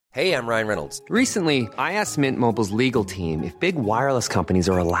Hey, I'm Ryan Reynolds. Recently, I asked Mint Mobile's legal team if big wireless companies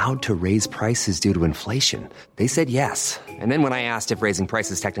are allowed to raise prices due to inflation. They said yes. And then when I asked if raising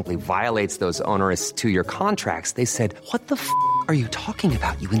prices technically violates those onerous two-year contracts, they said, "What the f*** are you talking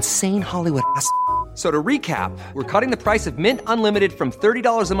about, you insane Hollywood ass?" So to recap, we're cutting the price of Mint Unlimited from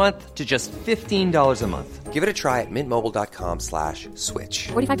 $30 a month to just $15 a month. Give it a try at mintmobile.com/switch.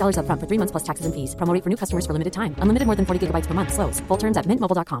 $45 up front for 3 months plus taxes and fees. Promo rate for new customers for limited time. Unlimited more than 40 gigabytes per month. Slows full terms at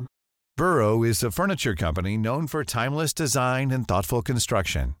mintmobile.com. Burrow is a furniture company known for timeless design and thoughtful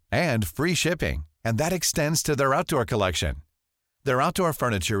construction, and free shipping, and that extends to their outdoor collection. Their outdoor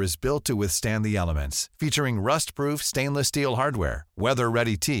furniture is built to withstand the elements, featuring rust-proof stainless steel hardware,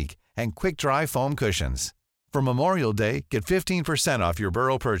 weather-ready teak, and quick-dry foam cushions. For Memorial Day, get 15% off your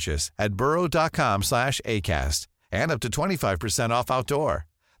Burrow purchase at burrow.com/acast, and up to 25% off outdoor.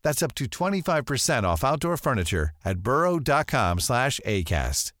 That's up to 25% off outdoor furniture at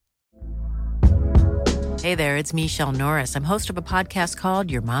burrow.com/acast. Hey there, it's Michelle Norris. I'm host of a podcast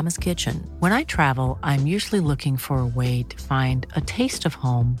called Your Mama's Kitchen. When I travel, I'm usually looking for a way to find a taste of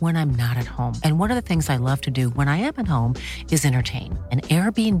home when I'm not at home. And one of the things I love to do when I am at home is entertain. And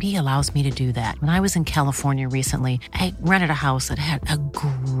Airbnb allows me to do that. When I was in California recently, I rented a house that had a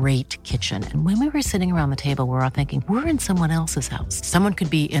great kitchen. And when we were sitting around the table, we were all thinking, we're in someone else's house. Someone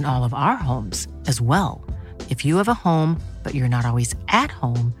could be in all of our homes as well. If you have a home, but you're not always at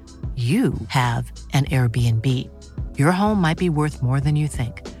home, you have an Airbnb. Your home might be worth more than you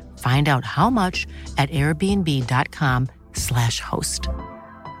think. Find out how much at airbnb.com/host.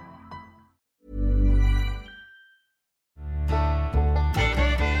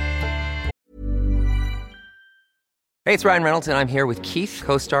 Hey, it's Ryan Reynolds, and I'm here with Keith,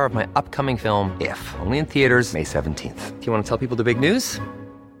 co-star of my upcoming film, If, only in theaters May 17th. Do you want to tell people the big news?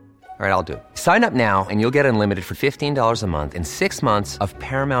 All right, I'll do it. Sign up now and you'll get unlimited for $15 a month and 6 months of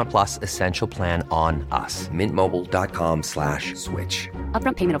Paramount Plus Essential Plan on us. mintmobile.com/switch.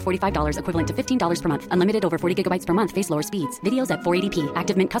 Upfront payment of $45 equivalent to $15 per month. Unlimited over 40 gigabytes per month. Face lower speeds. Videos at 480p.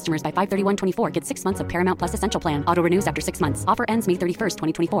 Active Mint customers by 531.24 get 6 months of Paramount Plus Essential Plan. Auto renews after 6 months. Offer ends May 31st,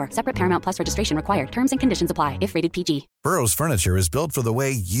 2024. Separate Paramount Plus registration required. Terms and conditions apply if rated PG. Burrow's furniture is built for the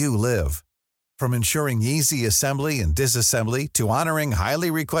way you live. From ensuring easy assembly and disassembly to honoring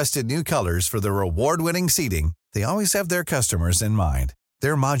highly requested new colors for their award-winning seating, they always have their customers in mind.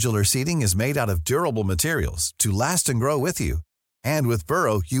 Their modular seating is made out of durable materials to last and grow with you. And with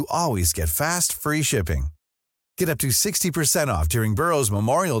Burrow, you always get fast, free shipping. Get up to 60% off during Burrow's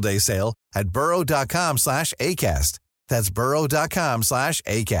Memorial Day sale at burrow.com/acast. That's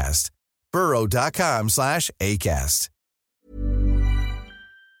burrow.com/acast. burrow.com/acast.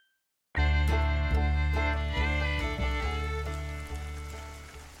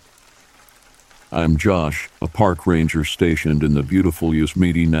 I'm Josh, a park ranger stationed in the beautiful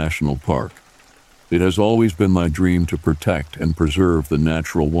Yosemite National Park. It has always been my dream to protect and preserve the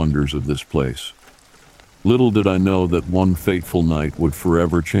natural wonders of this place. Little did I know that one fateful night would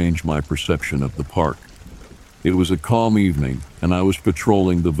forever change my perception of the park. It was a calm evening, and I was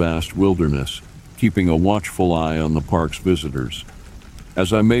patrolling the vast wilderness, keeping a watchful eye on the park's visitors.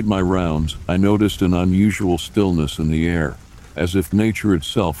 As I made my rounds, I noticed an unusual stillness in the air, as if nature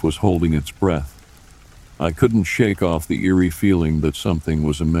itself was holding its breath. I couldn't shake off the eerie feeling that something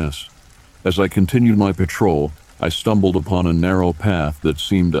was amiss. As I continued my patrol, I stumbled upon a narrow path that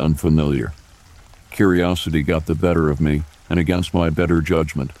seemed unfamiliar. Curiosity got the better of me, and against my better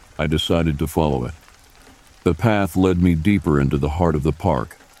judgment, I decided to follow it. The path led me deeper into the heart of the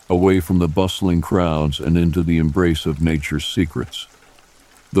park, away from the bustling crowds and into the embrace of nature's secrets.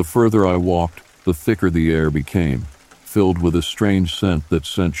 The further I walked, the thicker the air became, filled with a strange scent that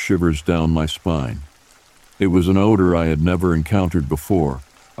sent shivers down my spine. It was an odor I had never encountered before,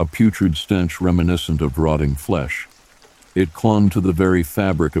 a putrid stench reminiscent of rotting flesh. It clung to the very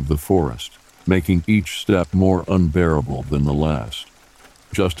fabric of the forest, making each step more unbearable than the last.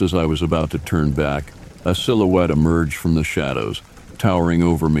 Just as I was about to turn back, a silhouette emerged from the shadows, towering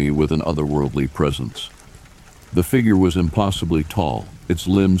over me with an otherworldly presence. The figure was impossibly tall, its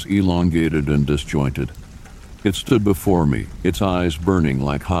limbs elongated and disjointed. It stood before me, its eyes burning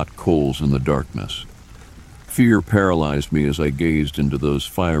like hot coals in the darkness. Fear paralyzed me as I gazed into those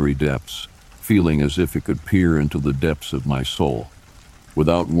fiery depths, feeling as if it could peer into the depths of my soul.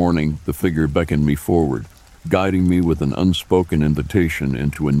 Without warning, the figure beckoned me forward, guiding me with an unspoken invitation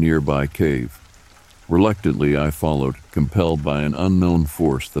into a nearby cave. Reluctantly, I followed, compelled by an unknown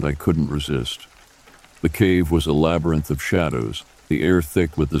force that I couldn't resist. The cave was a labyrinth of shadows, the air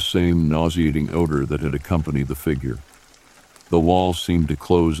thick with the same nauseating odor that had accompanied the figure. The walls seemed to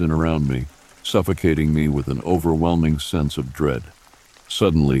close in around me, suffocating me with an overwhelming sense of dread.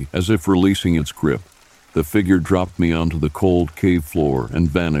 Suddenly, as if releasing its grip, the figure dropped me onto the cold cave floor and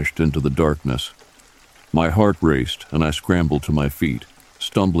vanished into the darkness. My heart raced, and I scrambled to my feet,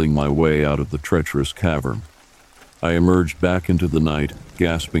 stumbling my way out of the treacherous cavern. I emerged back into the night,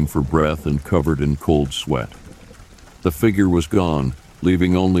 gasping for breath and covered in cold sweat. The figure was gone,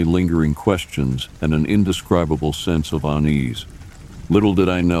 leaving only lingering questions and an indescribable sense of unease. Little did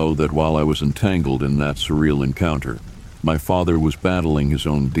I know that while I was entangled in that surreal encounter, my father was battling his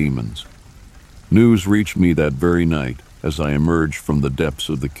own demons. News reached me that very night, as I emerged from the depths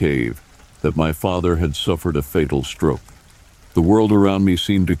of the cave, that my father had suffered a fatal stroke. The world around me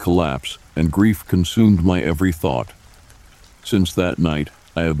seemed to collapse, and grief consumed my every thought. Since that night,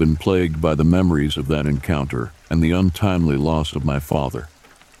 I have been plagued by the memories of that encounter and the untimely loss of my father.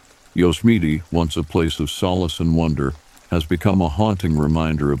 Yosemite, once a place of solace and wonder, has become a haunting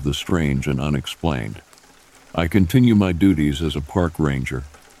reminder of the strange and unexplained. I continue my duties as a park ranger,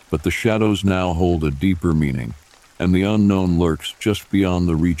 but the shadows now hold a deeper meaning, and the unknown lurks just beyond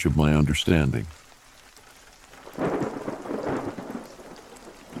the reach of my understanding.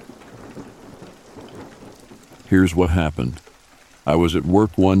 Here's what happened. I was at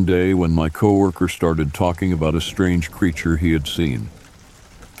work one day when my coworker started talking about a strange creature he had seen.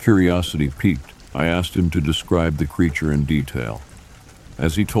 Curiosity piqued. I asked him to describe the creature in detail.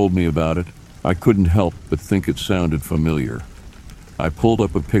 As he told me about it, I couldn't help but think it sounded familiar. I pulled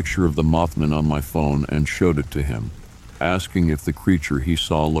up a picture of the Mothman on my phone and showed it to him, asking if the creature he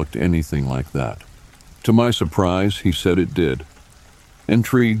saw looked anything like that. To my surprise, he said it did.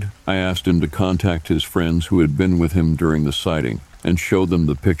 Intrigued, I asked him to contact his friends who had been with him during the sighting and show them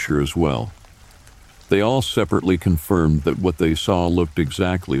the picture as well. They all separately confirmed that what they saw looked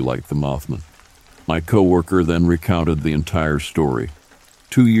exactly like the Mothman. My coworker then recounted the entire story.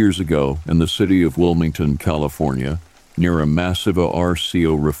 2 years ago, in the city of Wilmington, California, near a massive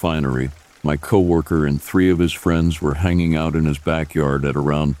RCO refinery, my coworker and 3 of his friends were hanging out in his backyard at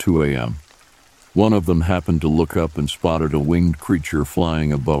around 2 a.m. One of them happened to look up and spotted a winged creature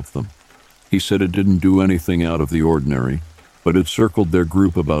flying above them. He said it didn't do anything out of the ordinary, but it circled their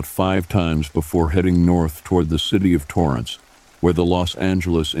group about 5 times before heading north toward the city of Torrance, where the Los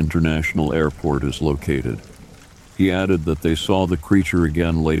Angeles International Airport is located. He added that they saw the creature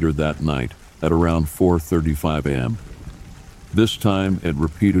again later that night, at around 4:35 a.m. This time, it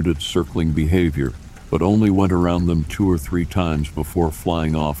repeated its circling behavior, but only went around them 2 or 3 times before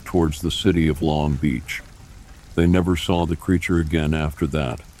flying off towards the city of Long Beach. They never saw the creature again after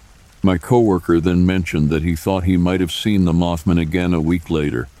that. My coworker then mentioned that he thought he might have seen the Mothman again a week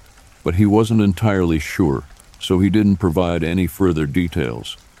later, but he wasn't entirely sure, so he didn't provide any further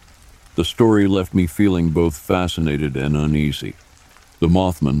details. The story left me feeling both fascinated and uneasy. The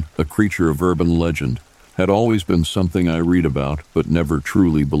Mothman, a creature of urban legend, had always been something I read about but never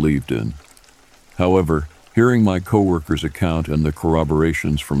truly believed in. However, hearing my coworker's account and the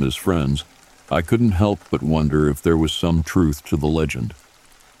corroborations from his friends, I couldn't help but wonder if there was some truth to the legend.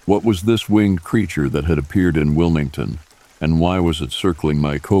 What was this winged creature that had appeared in Wilmington, and why was it circling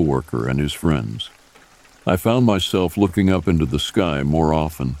my coworker and his friends? I found myself looking up into the sky more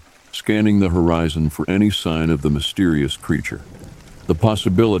often, scanning the horizon for any sign of the mysterious creature. The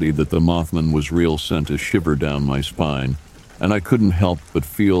possibility that the Mothman was real sent a shiver down my spine, and I couldn't help but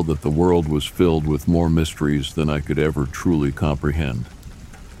feel that the world was filled with more mysteries than I could ever truly comprehend.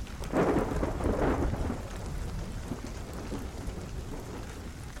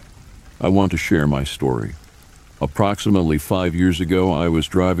 I want to share my story. Approximately 5 years ago, I was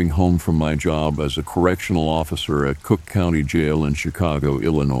driving home from my job as a correctional officer at Cook County Jail in Chicago,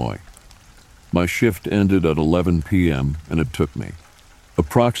 Illinois. My shift ended at 11 p.m., and it took me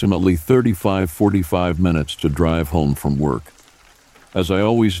approximately 45 minutes to drive home from work. As I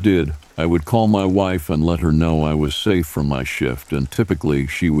always did, I would call my wife and let her know I was safe from my shift, and typically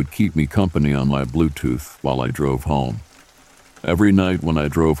she would keep me company on my Bluetooth while I drove home. Every night when I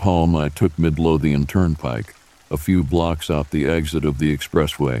drove home, I took Midlothian Turnpike, a few blocks out the exit of the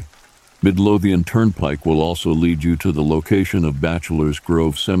expressway. Midlothian Turnpike will also lead you to the location of Bachelor's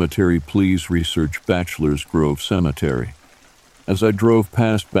Grove Cemetery. Please research Bachelor's Grove Cemetery. As I drove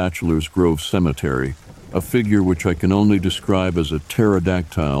past Bachelor's Grove Cemetery, a figure which I can only describe as a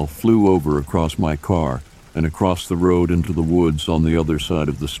pterodactyl flew over across my car and across the road into the woods on the other side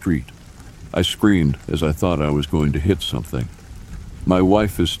of the street. I screamed as I thought I was going to hit something. My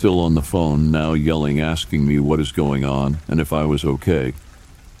wife is still on the phone now, yelling, asking me what is going on and if I was okay.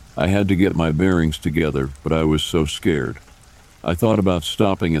 I had to get my bearings together, but I was so scared. I thought about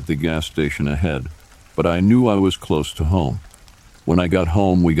stopping at the gas station ahead, but I knew I was close to home. When I got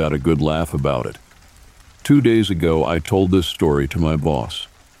home, we got a good laugh about it. 2 days ago, I told this story to my boss.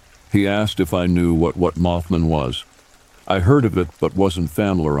 He asked if I knew what Mothman was. I heard of it but wasn't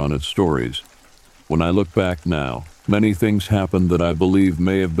familiar on its stories. When I look back now, many things happened that I believe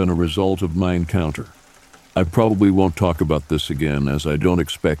may have been a result of my encounter. I probably won't talk about this again, as I don't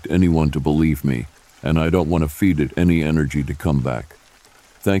expect anyone to believe me, and I don't want to feed it any energy to come back.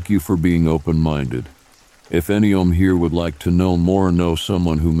 Thank you for being open-minded. If any here would like to know more or know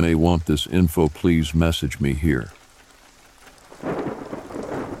someone who may want this info, please message me here.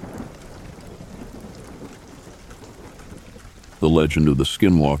 The legend of the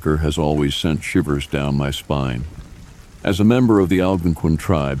Skinwalker has always sent shivers down my spine. As a member of the Algonquin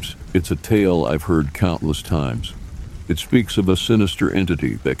tribes, it's a tale I've heard countless times. It speaks of a sinister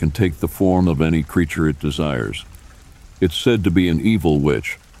entity that can take the form of any creature it desires. It's said to be an evil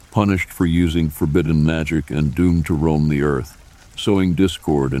witch, punished for using forbidden magic and doomed to roam the earth, sowing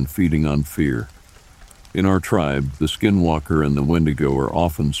discord and feeding on fear. In our tribe, the Skinwalker and the Wendigo are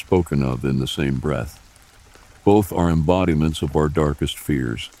often spoken of in the same breath. Both are embodiments of our darkest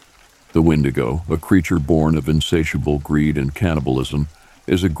fears. The Wendigo, a creature born of insatiable greed and cannibalism,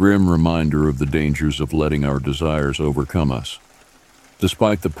 is a grim reminder of the dangers of letting our desires overcome us.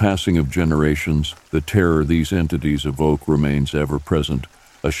 Despite the passing of generations, the terror these entities evoke remains ever present,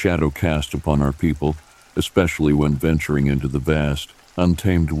 a shadow cast upon our people, especially when venturing into the vast,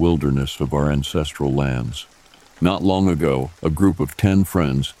 untamed wilderness of our ancestral lands. Not long ago, a group of 10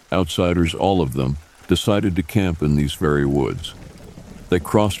 friends, outsiders all of them, decided to camp in these very woods. They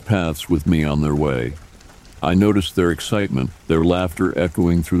crossed paths with me on their way. I noticed their excitement, their laughter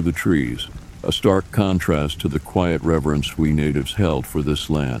echoing through the trees, a stark contrast to the quiet reverence we natives held for this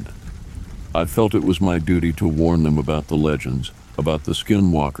land. I felt it was my duty to warn them about the legends, about the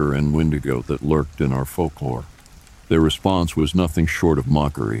Skinwalker and Wendigo that lurked in our folklore. Their response was nothing short of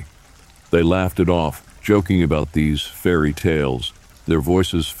mockery. They laughed it off, joking about these fairy tales, their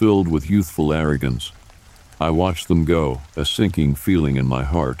voices filled with youthful arrogance. I watched them go, a sinking feeling in my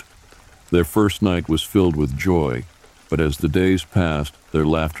heart. Their first night was filled with joy, but as the days passed, their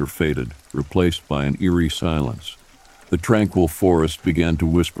laughter faded, replaced by an eerie silence. The tranquil forest began to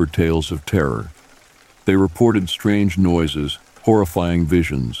whisper tales of terror. They reported strange noises, horrifying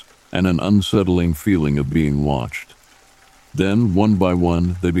visions, and an unsettling feeling of being watched. Then, one by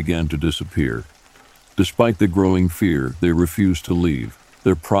one, they began to disappear. Despite the growing fear, they refused to leave,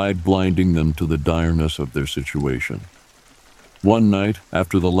 their pride blinding them to the direness of their situation. One night,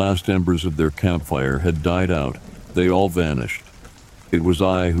 after the last embers of their campfire had died out, they all vanished. It was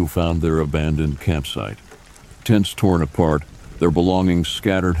I who found their abandoned campsite. Tents torn apart, their belongings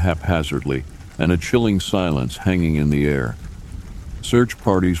scattered haphazardly, and a chilling silence hanging in the air. Search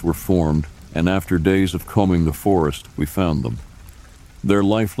parties were formed, and after days of combing the forest, we found them. Their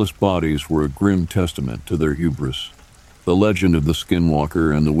lifeless bodies were a grim testament to their hubris. The legend of the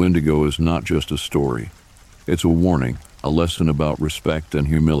Skinwalker and the Wendigo is not just a story. It's a warning, a lesson about respect and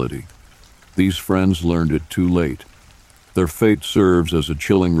humility. These friends learned it too late. Their fate serves as a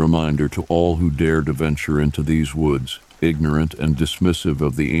chilling reminder to all who dare to venture into these woods, ignorant and dismissive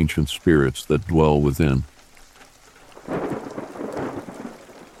of the ancient spirits that dwell within.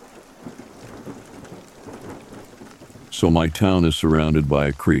 So my town is surrounded by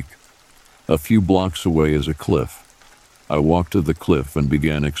a creek. A few blocks away is a cliff. I walked to the cliff and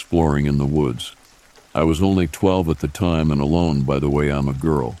began exploring in the woods. I was only 12 at the time and alone, by the way. I'm a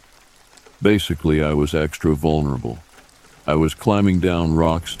girl. Basically, I was extra vulnerable. I was climbing down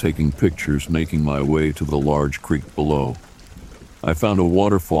rocks, taking pictures, making my way to the large creek below. I found a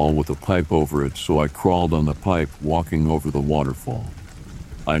waterfall with a pipe over it, so I crawled on the pipe, walking over the waterfall.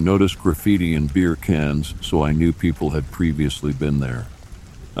 I noticed graffiti and beer cans, so I knew people had previously been there.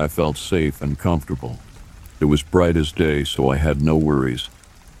 I felt safe and comfortable. It was bright as day, so I had no worries.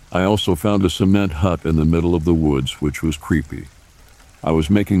 I also found a cement hut in the middle of the woods, which was creepy. I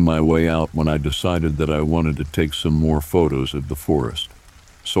was making my way out when I decided that I wanted to take some more photos of the forest.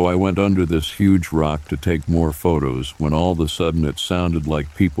 So I went under this huge rock to take more photos when all of a sudden it sounded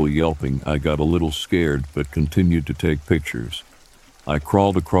like people yelping. I got a little scared but continued to take pictures. I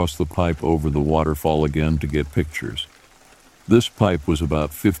crawled across the pipe over the waterfall again to get pictures. This pipe was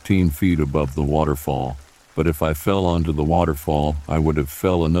about 15 feet above the waterfall, but if I fell onto the waterfall, I would have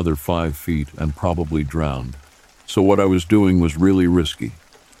fell another 5 feet and probably drowned. So what I was doing was really risky.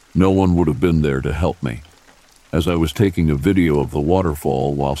 No one would have been there to help me. As I was taking a video of the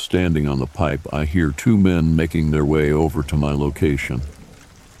waterfall while standing on the pipe, I hear 2 men making their way over to my location.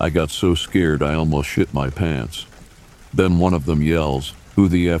 I got so scared I almost shit my pants. Then one of them yells, "Who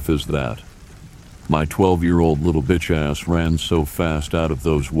the F is that?" My 12-year-old little bitch ass ran so fast out of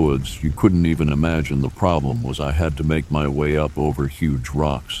those woods you couldn't even imagine. The problem was I had to make my way up over huge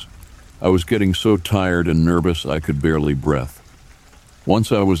rocks. I was getting so tired and nervous I could barely breathe.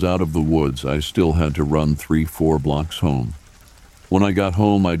 Once I was out of the woods, I still had to run 3-4 blocks home. When I got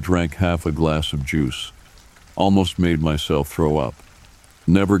home, I drank half a glass of juice. Almost made myself throw up.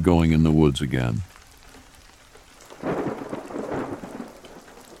 Never going in the woods again.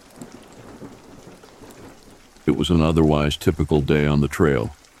 It was an otherwise typical day on the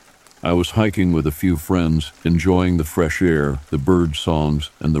trail. I was hiking with a few friends, enjoying the fresh air, the bird songs,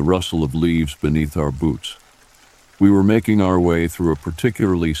 and the rustle of leaves beneath our boots. We were making our way through a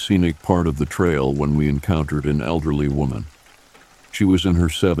particularly scenic part of the trail when we encountered an elderly woman. She was in her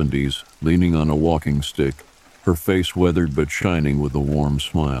 70s, leaning on a walking stick, her face weathered but shining with a warm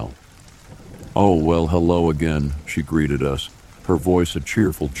smile. "Oh, well, hello again," she greeted us, her voice a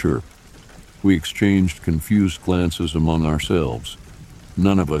cheerful chirp. We exchanged confused glances among ourselves.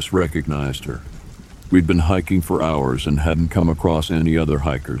 None of us recognized her. We'd been hiking for hours and hadn't come across any other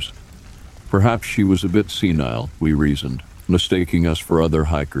hikers. Perhaps she was a bit senile, we reasoned, mistaking us for other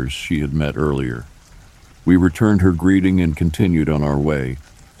hikers she had met earlier. We returned her greeting and continued on our way,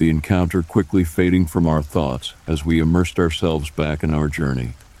 the encounter quickly fading from our thoughts as we immersed ourselves back in our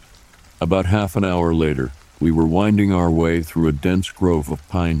journey. About half an hour later, we were winding our way through a dense grove of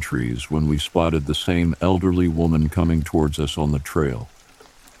pine trees when we spotted the same elderly woman coming towards us on the trail.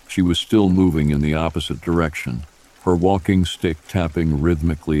 She was still moving in the opposite direction, her walking stick tapping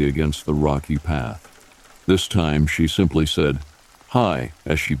rhythmically against the rocky path. This time she simply said, "Hi,"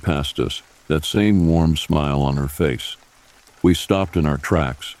 as she passed us, that same warm smile on her face. We stopped in our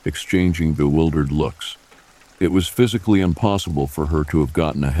tracks, exchanging bewildered looks. It was physically impossible for her to have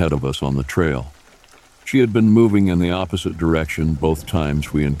gotten ahead of us on the trail. She had been moving in the opposite direction both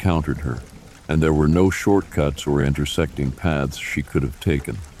times we encountered her, and there were no shortcuts or intersecting paths she could have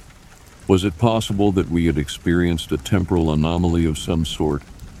taken. Was it possible that we had experienced a temporal anomaly of some sort?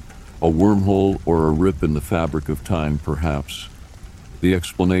 A wormhole or a rip in the fabric of time, perhaps? The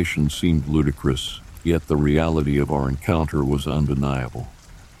explanation seemed ludicrous, yet the reality of our encounter was undeniable.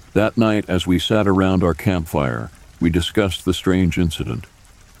 That night, as we sat around our campfire, we discussed the strange incident.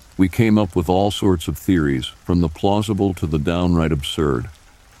 We came up with all sorts of theories, from the plausible to the downright absurd.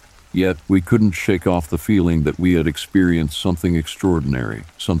 Yet we couldn't shake off the feeling that we had experienced something extraordinary,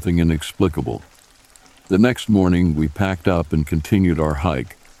 something inexplicable. The next morning, we packed up and continued our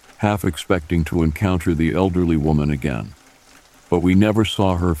hike, half expecting to encounter the elderly woman again. But we never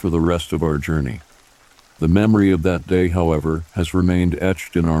saw her for the rest of our journey. The memory of that day, however, has remained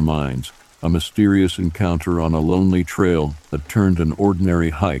etched in our minds, a mysterious encounter on a lonely trail that turned an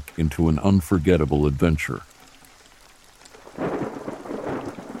ordinary hike into an unforgettable adventure.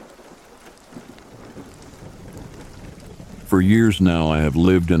 For years now, I have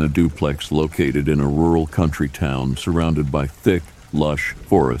lived in a duplex located in a rural country town surrounded by thick, lush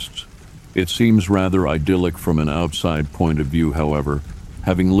forests. It seems rather idyllic from an outside point of view, however.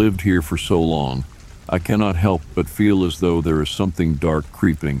 Having lived here for so long, I cannot help but feel as though there is something dark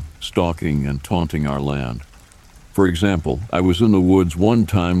creeping, stalking, and taunting our land. For example, I was in the woods one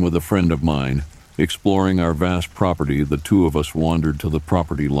time with a friend of mine. Exploring our vast property, the two of us wandered to the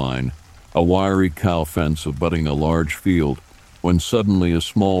property line, a wiry cow fence abutting a large field, when suddenly a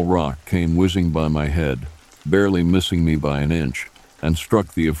small rock came whizzing by my head, barely missing me by an inch, and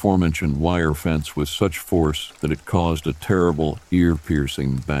struck the aforementioned wire fence with such force that it caused a terrible,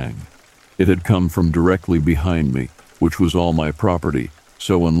 ear-piercing bang. It had come from directly behind me, which was all my property,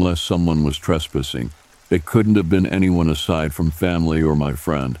 so unless someone was trespassing, it couldn't have been anyone aside from family or my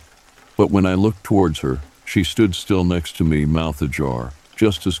friend. But when I looked towards her, she stood still next to me, mouth ajar,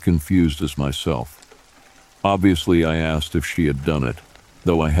 just as confused as myself. Obviously, I asked if she had done it,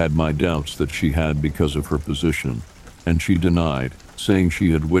 though I had my doubts that she had because of her position, and she denied, saying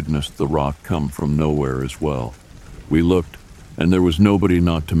she had witnessed the rock come from nowhere as well. We looked, and there was nobody,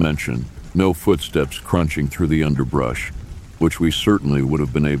 not to mention no footsteps crunching through the underbrush, which we certainly would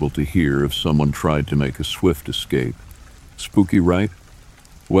have been able to hear if someone tried to make a swift escape. Spooky, right?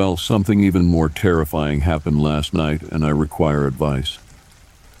 Well, something even more terrifying happened last night, and I require advice.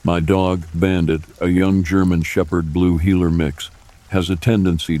 My dog, Bandit, a young German Shepherd Blue Heeler mix, has a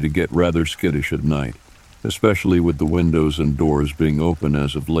tendency to get rather skittish at night, especially with the windows and doors being open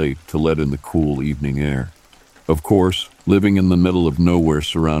as of late to let in the cool evening air. Of course, living in the middle of nowhere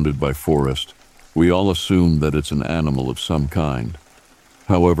surrounded by forest, we all assume that it's an animal of some kind.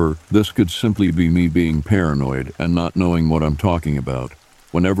 However, this could simply be me being paranoid and not knowing what I'm talking about.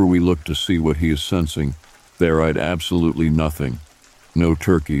 Whenever we look to see what he is sensing, there I'd absolutely nothing. No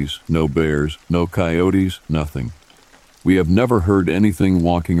turkeys, no bears, no coyotes, nothing. We have never heard anything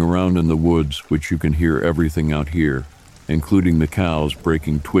walking around in the woods, which you can hear everything out here, including the cows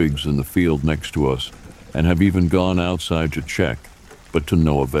breaking twigs in the field next to us, and have even gone outside to check, but to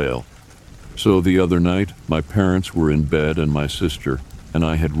no avail. So the other night, my parents were in bed and my sister and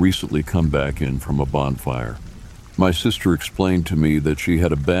I had recently come back in from a bonfire. My sister explained to me that she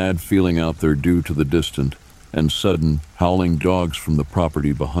had a bad feeling out there due to the distant and sudden howling dogs from the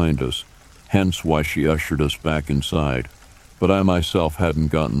property behind us, hence why she ushered us back inside, but I myself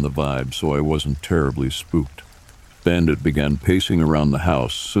hadn't gotten the vibe, so I wasn't terribly spooked. Bandit began pacing around the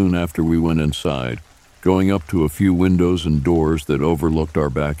house soon after we went inside, going up to a few windows and doors that overlooked our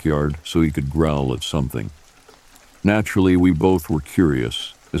backyard so he could growl at something. Naturally, we both were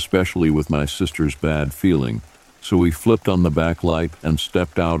curious, especially with my sister's bad feeling, so we flipped on the back light and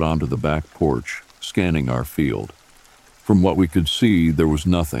stepped out onto the back porch, scanning our field. From what we could see, there was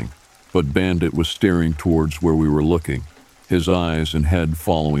nothing, but Bandit was staring towards where we were looking, his eyes and head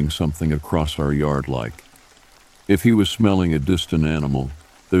following something across our yard like. If he was smelling a distant animal,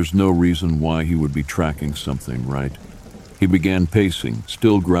 there's no reason why he would be tracking something, right? He began pacing,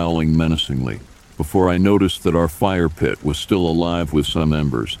 still growling menacingly, before I noticed that our fire pit was still alive with some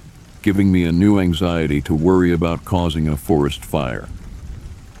embers, giving me a new anxiety to worry about causing a forest fire.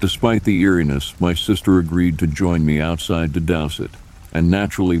 Despite the eeriness, my sister agreed to join me outside to douse it, and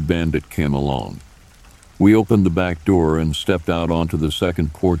naturally Bandit came along. We opened the back door and stepped out onto the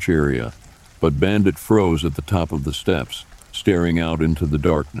second porch area, but Bandit froze at the top of the steps, staring out into the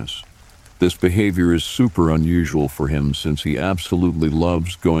darkness. This behavior is super unusual for him since he absolutely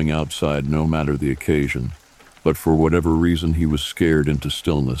loves going outside no matter the occasion, but for whatever reason he was scared into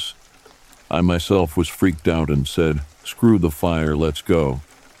stillness. I myself was freaked out and said, "Screw the fire, let's go."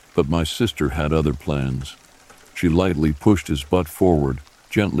 But my sister had other plans. She lightly pushed his butt forward,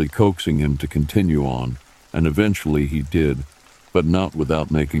 gently coaxing him to continue on, and eventually he did, but not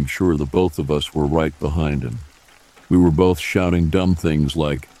without making sure the both of us were right behind him. We were both shouting dumb things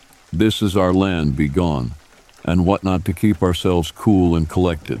like, "This is our land, be gone," and whatnot to keep ourselves cool and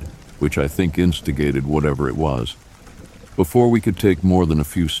collected, which I think instigated whatever it was. Before we could take more than a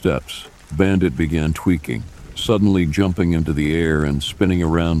few steps, Bandit began tweaking, suddenly jumping into the air and spinning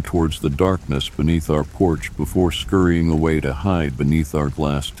around towards the darkness beneath our porch before scurrying away to hide beneath our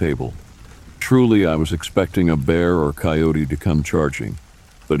glass table. Truly, I was expecting a bear or coyote to come charging,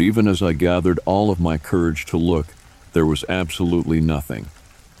 but even as I gathered all of my courage to look, there was absolutely nothing.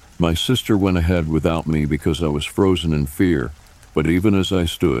 My sister went ahead without me because I was frozen in fear, but even as I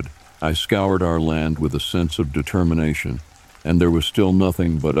stood, I scoured our land with a sense of determination, and there was still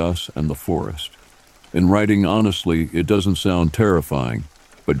nothing but us and the forest. In writing honestly, it doesn't sound terrifying,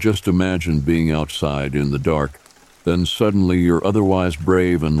 but just imagine being outside in the dark, then suddenly your otherwise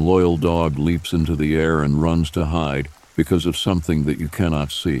brave and loyal dog leaps into the air and runs to hide because of something that you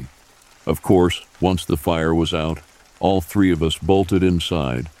cannot see. Of course, once the fire was out, all three of us bolted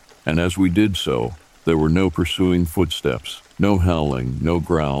inside, and as we did so, there were no pursuing footsteps, no howling, no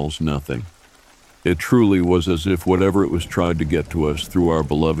growls, nothing. It truly was as if whatever it was tried to get to us through our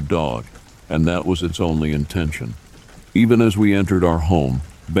beloved dog, and that was its only intention. Even as we entered our home,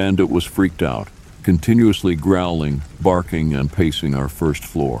 Bandit was freaked out, continuously growling, barking, and pacing our first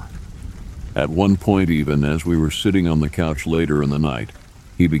floor. At one point even, as we were sitting on the couch later in the night,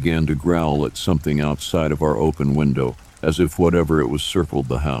 he began to growl at something outside of our open window, as if whatever it was circled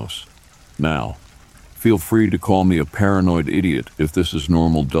the house. Now, feel free to call me a paranoid idiot if this is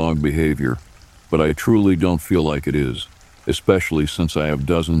normal dog behavior, but I truly don't feel like it is, especially since I have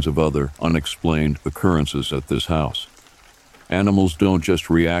dozens of other unexplained occurrences at this house. Animals don't just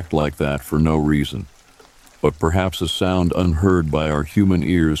react like that for no reason, but perhaps a sound unheard by our human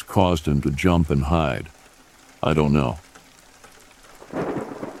ears caused him to jump and hide. I don't know.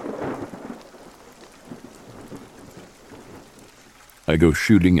 I go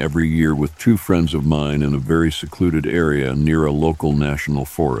shooting every year with two friends of mine in a very secluded area near a local national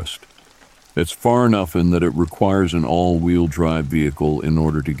forest. It's far enough in that it requires an all-wheel drive vehicle in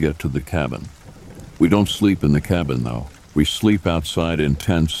order to get to the cabin. We don't sleep in the cabin, though. We sleep outside in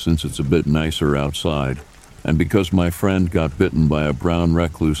tents since it's a bit nicer outside, and because my friend got bitten by a brown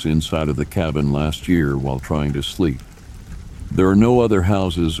recluse inside of the cabin last year while trying to sleep. There are no other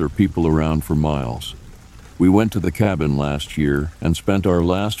houses or people around for miles. We went to the cabin last year and spent our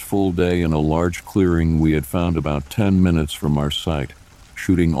last full day in a large clearing we had found about 10 minutes from our site,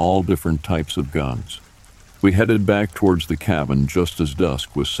 shooting all different types of guns. We headed back towards the cabin just as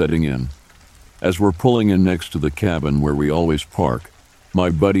dusk was setting in. As we're pulling in next to the cabin where we always park, My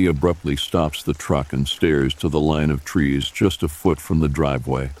buddy abruptly stops the truck and stares to the line of trees just a foot from the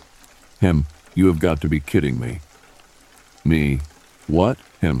driveway. Him, you have got to be kidding me. Me, what?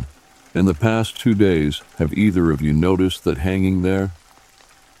 Him. In the past 2 days, have either of you noticed that hanging there?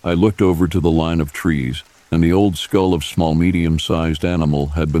 I looked over to the line of trees, and the old skull of small medium-sized animal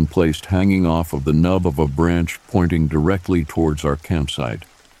had been placed hanging off of the nub of a branch pointing directly towards our campsite.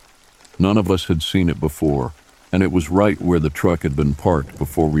 None of us had seen it before, and it was right where the truck had been parked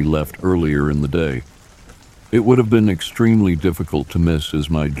before we left earlier in the day. It would have been extremely difficult to miss, as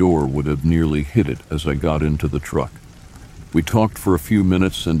my door would have nearly hit it as I got into the truck. We talked for a few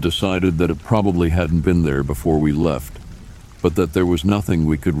minutes and decided that it probably hadn't been there before we left, but that there was nothing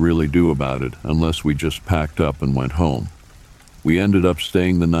we could really do about it unless we just packed up and went home. We ended up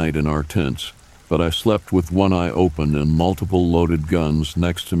staying the night in our tents, but I slept with one eye open and multiple loaded guns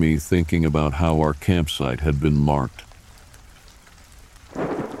next to me, thinking about how our campsite had been marked.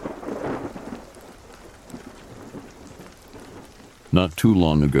 Not too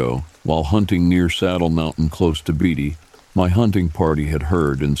long ago, while hunting near Saddle Mountain close to Beatty, my hunting party had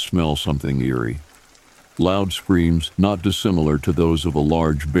heard and smelled something eerie. Loud screams, not dissimilar to those of a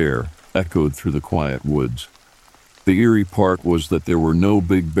large bear, echoed through the quiet woods. The eerie part was that there were no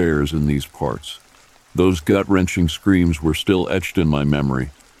big bears in these parts. Those gut-wrenching screams were still etched in my memory,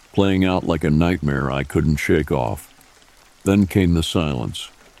 playing out like a nightmare I couldn't shake off. Then came the silence.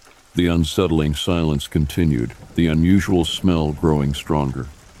 The unsettling silence continued, the unusual smell growing stronger.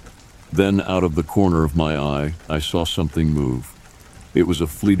 Then, out of the corner of my eye, I saw something move. It was a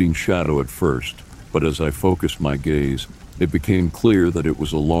fleeting shadow at first, but as I focused my gaze, it became clear that it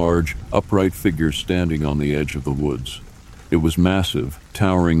was a large, upright figure standing on the edge of the woods. It was massive,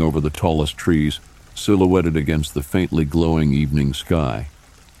 towering over the tallest trees, silhouetted against the faintly glowing evening sky.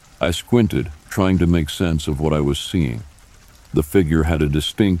 I squinted, trying to make sense of what I was seeing. The figure had a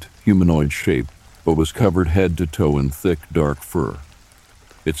distinct, humanoid shape, but was covered head to toe in thick, dark fur.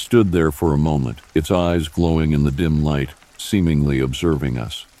 It stood there for a moment, its eyes glowing in the dim light, seemingly observing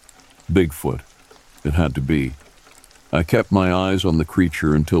us. Bigfoot. It had to be. I kept my eyes on the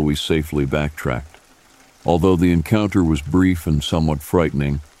creature until we safely backtracked. Although the encounter was brief and somewhat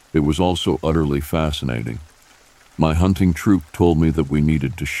frightening, it was also utterly fascinating. My hunting troop told me that we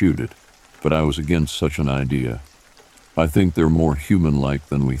needed to shoot it, but I was against such an idea. I think they're more human-like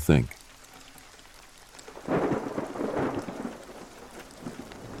than we think.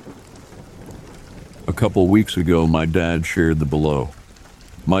 A couple weeks ago, my dad shared the below.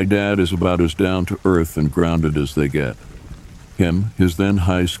 My dad is about as down-to-earth and grounded as they get. Him, his then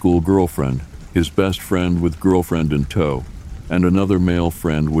high school girlfriend, his best friend with girlfriend in tow, and another male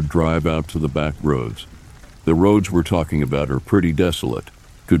friend would drive out to the back roads. The roads we're talking about are pretty desolate,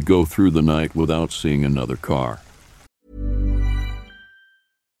 could go through the night without seeing another car.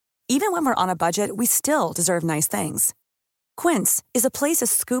 Even when we're on a budget, we still deserve nice things. Quince is a place to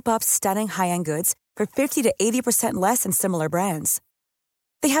scoop up stunning high-end goods for 50 to 80% less than similar brands.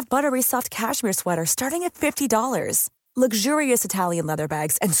 They have buttery soft cashmere sweaters starting at $50, luxurious Italian leather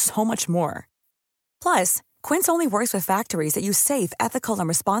bags, and so much more. Plus, Quince only works with factories that use safe, ethical, and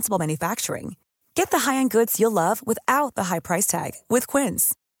responsible manufacturing. Get the high-end goods you'll love without the high price tag with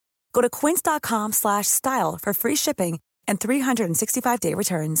Quince. Go to quince.com/style for free shipping and 365-day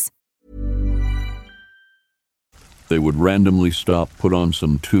returns. They would randomly stop, put on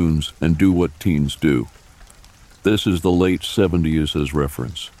some tunes, and do what teens do. This is the late 70s as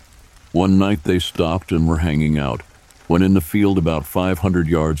reference. One night they stopped and were hanging out, when in the field about 500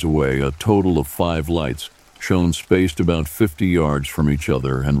 yards away, a total of 5 lights shone spaced about 50 yards from each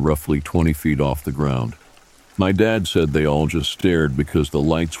other and roughly 20 feet off the ground. My dad said they all just stared because the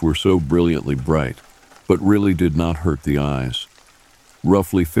lights were so brilliantly bright, but really did not hurt the eyes.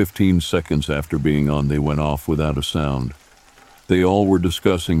 Roughly 15 seconds after being on, they went off without a sound. They all were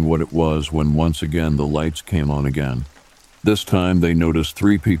discussing what it was when once again the lights came on again. This time they noticed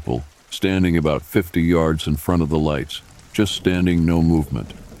 3 people, standing about 50 yards in front of the lights, just standing, no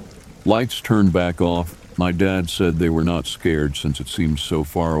movement. Lights turned back off. My dad said they were not scared since it seemed so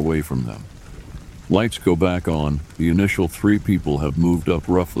far away from them. Lights go back on. The initial 3 people have moved up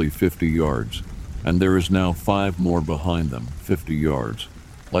roughly 50 yards, and there is now 5 more behind them, 50 yards,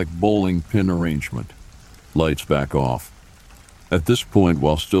 like bowling pin arrangement. Lights back off. At this point,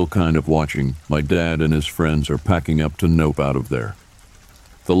 while still kind of watching, my dad and his friends are packing up to nope out of there.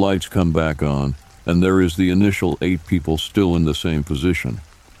 The lights come back on, and there is the initial 8 people still in the same position,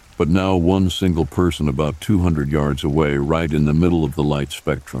 but now one single person about 200 yards away, right in the middle of the light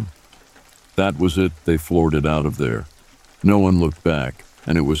spectrum. That was it. They floored it out of there. No one looked back,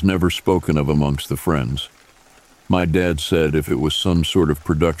 and it was never spoken of amongst the friends. My dad said if it was some sort of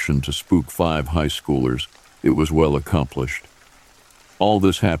production to spook 5 high schoolers, it was well accomplished. All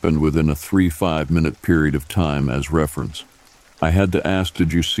this happened within a 3-5-minute period of time as reference. I had to ask,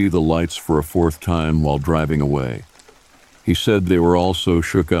 did you see the lights for a 4th time while driving away? He said they were all so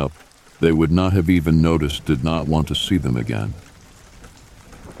shook up, they would not have even noticed, did not want to see them again.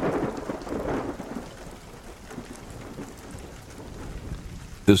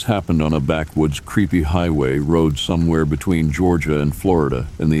 This happened on a backwoods, creepy highway road somewhere between Georgia and Florida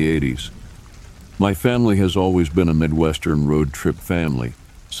in the 80s. My family has always been a Midwestern road trip family,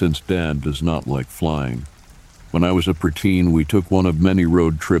 since Dad does not like flying. When I was a preteen, we took one of many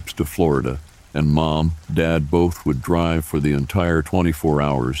road trips to Florida, and Mom, Dad both would drive for the entire 24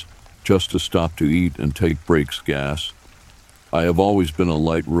 hours just to stop to eat and take breaks gas. I have always been a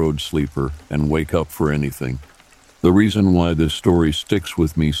light road sleeper and wake up for anything. The reason why this story sticks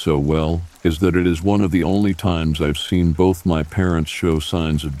with me so well is that it is one of the only times I've seen both my parents show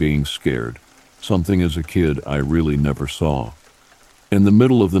signs of being scared, something as a kid I really never saw. In the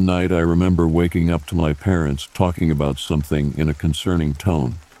middle of the night, I remember waking up to my parents talking about something in a concerning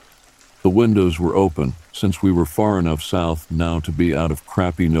tone. The windows were open, since we were far enough south now to be out of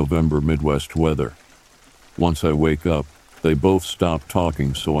crappy November Midwest weather. Once I wake up, they both stop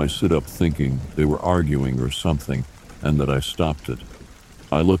talking, so I sit up thinking they were arguing or something, and that I stopped it.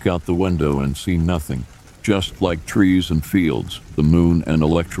 I look out the window and see nothing, just like trees and fields, the moon and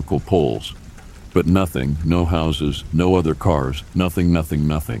electrical poles. But nothing, no houses, no other cars, nothing.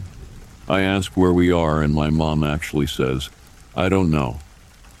 I ask where we are, and my mom actually says, I don't know.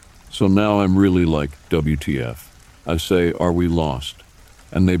 So now I'm really like, WTF. I say, are we lost?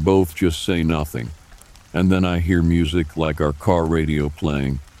 And they both just say nothing. And then I hear music like our car radio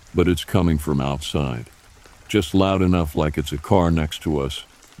playing, but it's coming from outside. Just loud enough like it's a car next to us,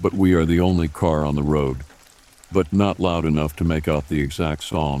 but we are the only car on the road. But not loud enough to make out the exact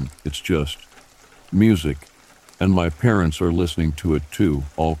song, it's just music. And my parents are listening to it too,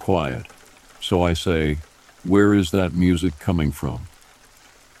 all quiet. So I say, where is that music coming from?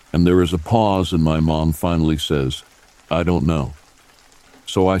 And there is a pause, and my mom finally says, I don't know.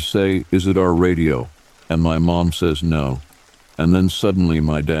 So I say, is it our radio? And my mom says no. And then suddenly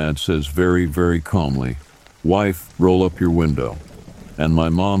my dad says very, very calmly, wife, roll up your window. And my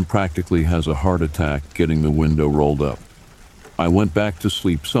mom practically has a heart attack getting the window rolled up. I went back to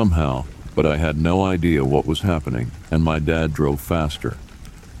sleep somehow, but I had no idea what was happening, and my dad drove faster.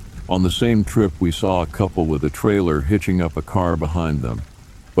 On the same trip, we saw a couple with a trailer hitching up a car behind them,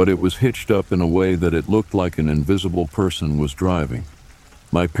 but it was hitched up in a way that it looked like an invisible person was driving.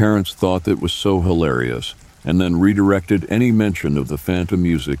 My parents thought it was so hilarious, and then redirected any mention of the Phantom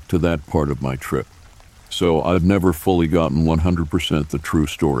music to that part of my trip. So I've never fully gotten 100% the true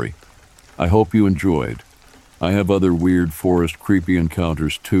story. I hope you enjoyed. I have other weird forest creepy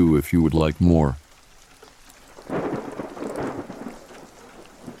encounters too if you would like more.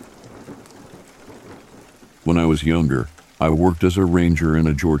 When I was younger, I worked as a ranger in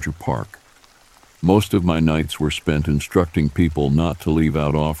a Georgia park. Most of my nights were spent instructing people not to leave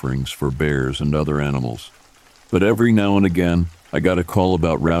out offerings for bears and other animals. But every now and again, I got a call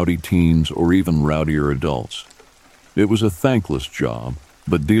about rowdy teens or even rowdier adults. It was a thankless job,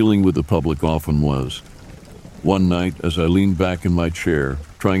 but dealing with the public often was. One night, as I leaned back in my chair,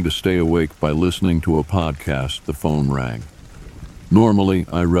 trying to stay awake by listening to a podcast, the phone rang. Normally,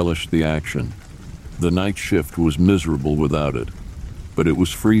 I relished the action. The night shift was miserable without it. But it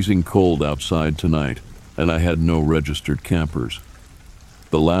was freezing cold outside tonight, and I had no registered campers.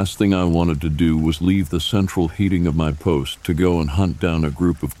 The last thing I wanted to do was leave the central heating of my post to go and hunt down a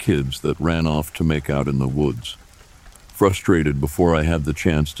group of kids that ran off to make out in the woods. Frustrated before I had the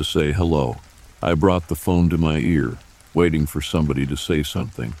chance to say hello, I brought the phone to my ear, waiting for somebody to say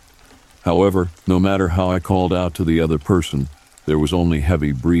something. However, no matter how I called out to the other person, there was only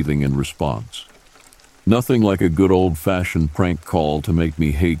heavy breathing in response. Nothing like a good old-fashioned prank call to make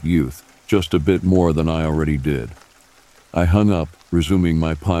me hate youth, just a bit more than I already did. I hung up, resuming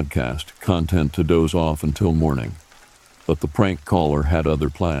my podcast content to doze off until morning. But the prank caller had other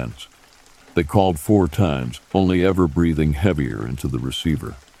plans. They called 4 times, only ever breathing heavier into the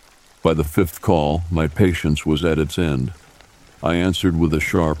receiver. By the 5th call, my patience was at its end. I answered with a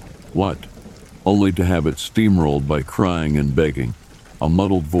sharp, "What?" only to have it steamrolled by crying and begging, a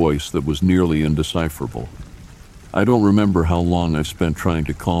muddled voice that was nearly indecipherable. I don't remember how long I spent trying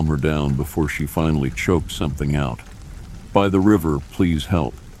to calm her down before she finally choked something out. "By the river, please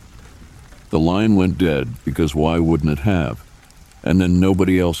help." The line went dead, because why wouldn't it have? And then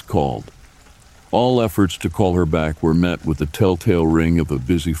nobody else called. All efforts to call her back were met with the telltale ring of a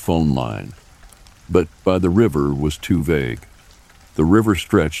busy phone line. but by the river was too vague. The river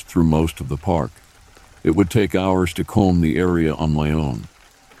stretched through most of the park. It would take hours to comb the area on my own.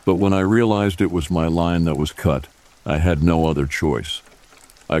 But when I realized it was my line that was cut, I had no other choice.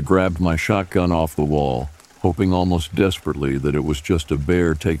 I grabbed my shotgun off the wall, hoping almost desperately that it was just a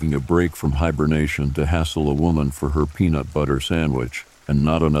bear taking a break from hibernation to hassle a woman for her peanut butter sandwich, and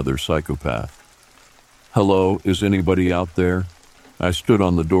not another psychopath. "Hello, is anybody out there?" I stood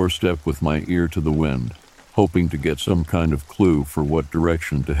on the doorstep with my ear to the wind, hoping to get some kind of clue for what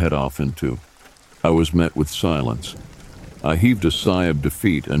direction to head off into. I was met with silence. I heaved a sigh of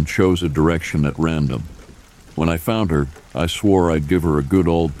defeat and chose a direction at random. When I found her, I swore I'd give her a good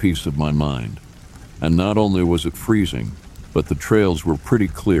old piece of my mind. And not only was it freezing, but the trails were pretty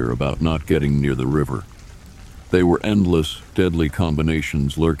clear about not getting near the river. They were endless, deadly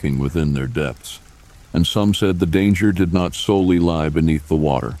combinations lurking within their depths, and some said the danger did not solely lie beneath the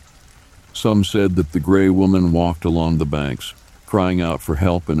water. Some said that the gray woman walked along the banks, crying out for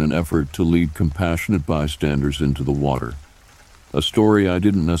help in an effort to lead compassionate bystanders into the water. A story I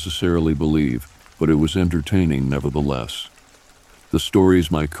didn't necessarily believe, but it was entertaining nevertheless. The stories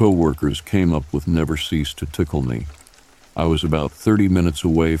my co-workers came up with never ceased to tickle me. I was about 30 minutes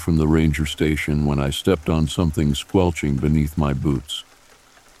away from the ranger station when I stepped on something squelching beneath my boots.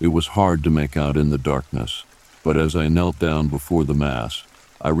 It was hard to make out in the darkness, but as I knelt down before the mass,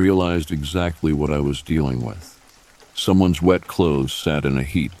 I realized exactly what I was dealing with. Someone's wet clothes sat in a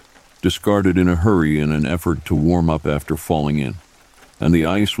heap, discarded in a hurry in an effort to warm up after falling in, and the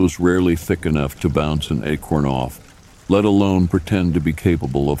ice was rarely thick enough to bounce an acorn off, let alone pretend to be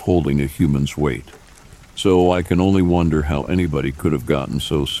capable of holding a human's weight. So I can only wonder how anybody could have gotten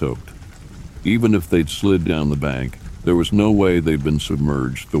so soaked. Even if they'd slid down the bank, there was no way they'd been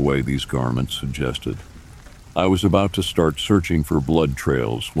submerged the way these garments suggested. I was about to start searching for blood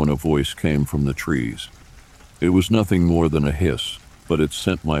trails when a voice came from the trees. It was nothing more than a hiss, but it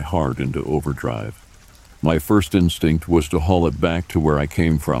sent my heart into overdrive. My first instinct was to haul it back to where I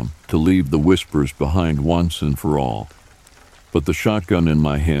came from, to leave the whispers behind once and for all. But the shotgun in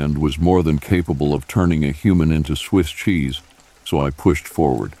my hand was more than capable of turning a human into Swiss cheese, so I pushed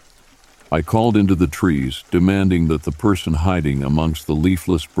forward. I called into the trees, demanding that the person hiding amongst the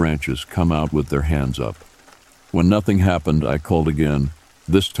leafless branches come out with their hands up. When nothing happened, I called again,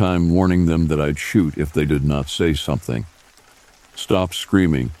 this time warning them that I'd shoot if they did not say something. "Stop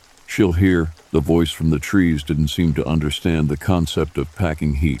screaming. She'll hear." The voice from the trees didn't seem to understand the concept of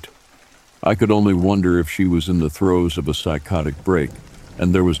packing heat. I could only wonder if she was in the throes of a psychotic break,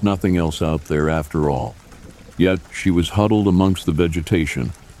 and there was nothing else out there after all. Yet she was huddled amongst the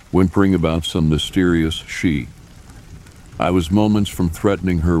vegetation, whimpering about some mysterious she. I was moments from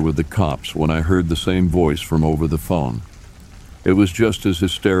threatening her with the cops when I heard the same voice from over the phone. It was just as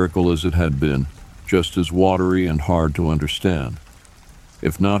hysterical as it had been, just as watery and hard to understand.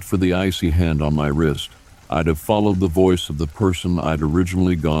 If not for the icy hand on my wrist, I'd have followed the voice of the person I'd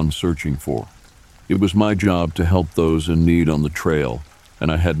originally gone searching for. It was my job to help those in need on the trail,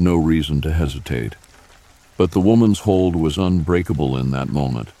 and I had no reason to hesitate. But the woman's hold was unbreakable in that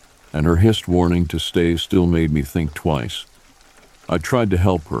moment, and her hissed warning to stay still made me think twice. I tried to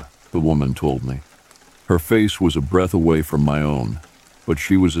help her, the woman told me. Her face was a breath away from my own, but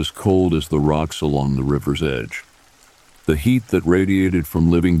she was as cold as the rocks along the river's edge. The heat that radiated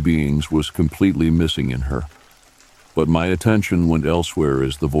from living beings was completely missing in her. But my attention went elsewhere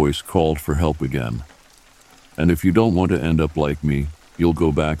as the voice called for help again. "And if you don't want to end up like me, you'll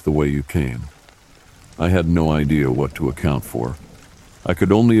go back the way you came." I had no idea what to account for. I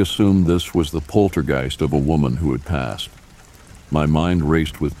could only assume this was the poltergeist of a woman who had passed. My mind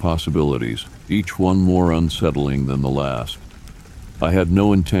raced with possibilities, each one more unsettling than the last. I had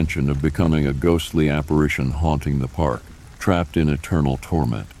no intention of becoming a ghostly apparition haunting the park, trapped in eternal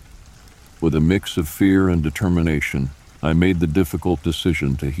torment. With a mix of fear and determination, I made the difficult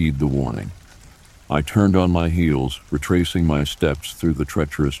decision to heed the warning. I turned on my heels, retracing my steps through the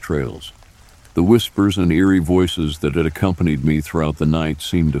treacherous trails. The whispers and eerie voices that had accompanied me throughout the night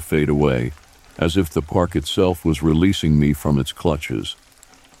seemed to fade away, as if the park itself was releasing me from its clutches.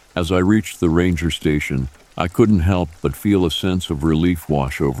 As I reached the ranger station, I couldn't help but feel a sense of relief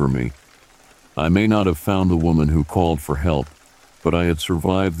wash over me. I may not have found the woman who called for help, but I had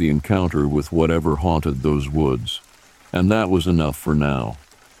survived the encounter with whatever haunted those woods, and that was enough for now.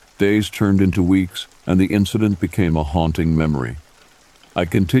 Days turned into weeks, and the incident became a haunting memory. I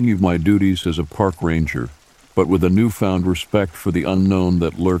continued my duties as a park ranger, but with a newfound respect for the unknown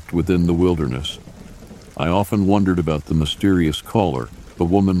that lurked within the wilderness. I often wondered about the mysterious caller, the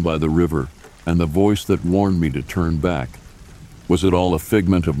woman by the river, and the voice that warned me to turn back. Was it all a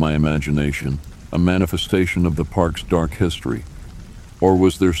figment of my imagination, a manifestation of the park's dark history? Or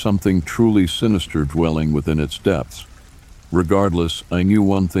was there something truly sinister dwelling within its depths? Regardless, I knew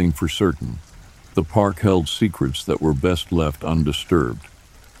one thing for certain. The park held secrets that were best left undisturbed.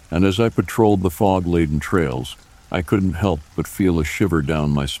 And as I patrolled the fog-laden trails, I couldn't help but feel a shiver down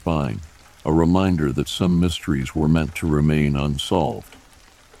my spine, a reminder that some mysteries were meant to remain unsolved.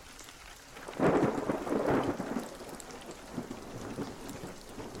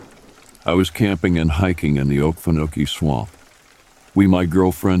 I was camping and hiking in the Okefenokee Swamp. My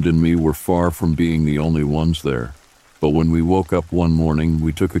girlfriend and me, were far from being the only ones there, but when we woke up one morning,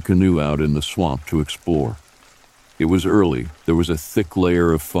 we took a canoe out in the swamp to explore. It was early. There was a thick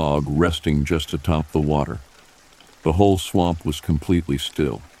layer of fog resting just atop the water. The whole swamp was completely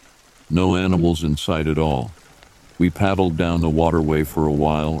still. No animals in sight at all. We paddled down the waterway for a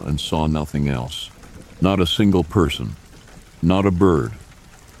while and saw nothing else. Not a single person. Not a bird.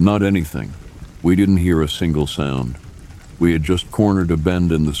 Not anything. We didn't hear a single sound. We had just cornered a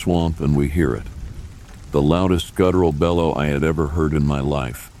bend in the swamp and we hear it. The loudest guttural bellow I had ever heard in my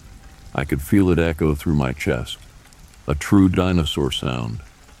life. I could feel it echo through my chest. A true dinosaur sound.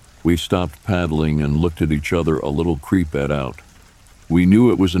 We stopped paddling and looked at each other, a little creeped out. We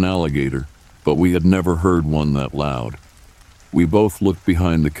knew it was an alligator, but we had never heard one that loud. We both looked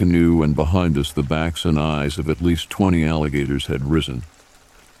behind the canoe, and behind us the backs and eyes of at least 20 alligators had risen.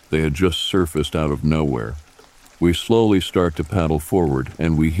 They had just surfaced out of nowhere. We slowly start to paddle forward,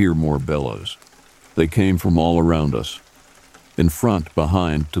 and we hear more bellows. They came from all around us. In front,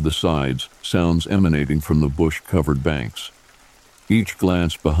 behind, to the sides, sounds emanating from the bush-covered banks. Each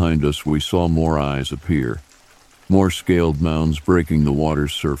glance behind us, we saw more eyes appear. More scaled mounds breaking the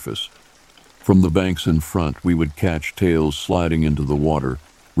water's surface. From the banks in front, we would catch tails sliding into the water.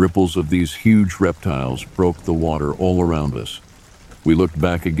 Ripples of these huge reptiles broke the water all around us. We looked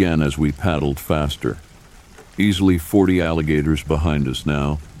back again as we paddled faster. Easily 40 alligators behind us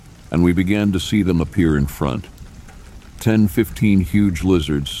now, and we began to see them appear in front. 10-15 huge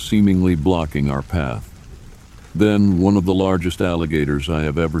lizards seemingly blocking our path. Then one of the largest alligators I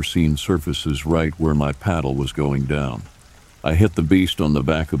have ever seen surfaces right where my paddle was going down. I hit the beast on the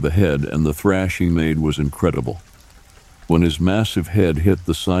back of the head, and the thrash he made was incredible. When his massive head hit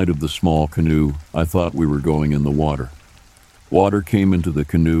the side of the small canoe, I thought we were going in the water. Water came into the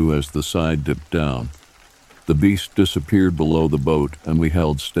canoe as the side dipped down. The beast disappeared below the boat, and we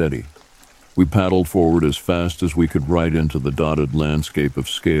held steady. We paddled forward as fast as we could right into the dotted landscape of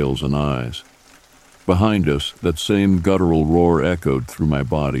scales and eyes. Behind us, that same guttural roar echoed through my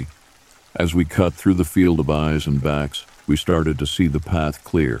body. As we cut through the field of eyes and backs, we started to see the path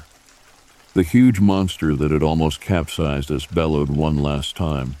clear. The huge monster that had almost capsized us bellowed one last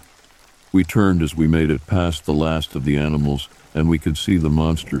time. We turned as we made it past the last of the animals, and we could see the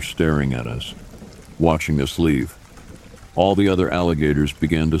monster staring at us, watching us leave. All the other alligators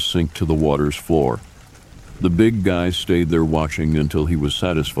began to sink to the water's floor. The big guy stayed there watching until he was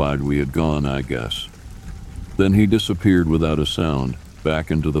satisfied we had gone, I guess. Then he disappeared without a sound,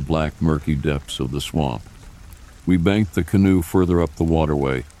 back into the black, murky depths of the swamp. We banked the canoe further up the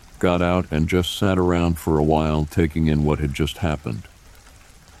waterway, got out, and just sat around for a while taking in what had just happened.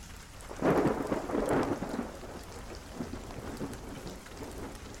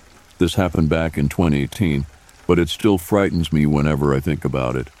 This happened back in 2018, but it still frightens me whenever I think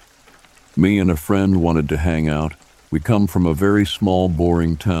about it. Me and a friend wanted to hang out. We come from a very small,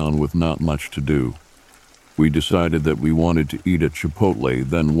 boring town with not much to do. We decided that we wanted to eat at Chipotle,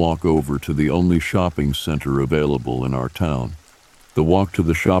 then walk over to the only shopping center available in our town. The walk to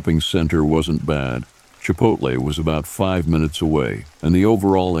the shopping center wasn't bad. Chipotle was about 5 minutes away, and the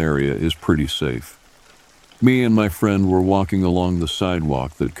overall area is pretty safe. Me and my friend were walking along the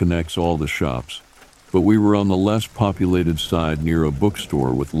sidewalk that connects all the shops, but we were on the less populated side near a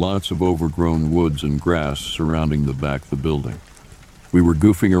bookstore with lots of overgrown woods and grass surrounding the back of the building. We were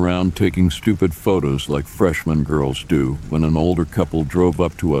goofing around taking stupid photos like freshman girls do when an older couple drove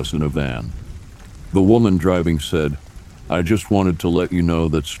up to us in a van. The woman driving said, "I just wanted to let you know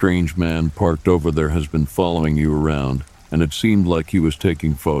that strange man parked over there has been following you around, and it seemed like he was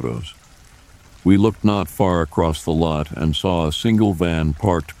taking photos." We looked not far across the lot and saw a single van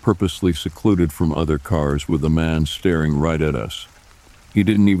parked purposely secluded from other cars with a man staring right at us. He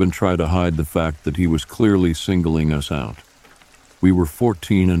didn't even try to hide the fact that he was clearly singling us out. We were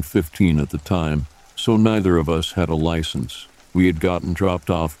 14 and 15 at the time, so neither of us had a license. We had gotten dropped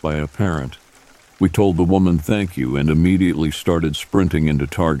off by a parent. We told the woman thank you and immediately started sprinting into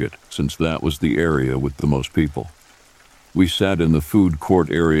Target, since that was the area with the most people. We sat in the food court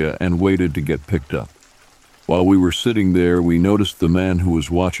area and waited to get picked up. While we were sitting there, we noticed the man who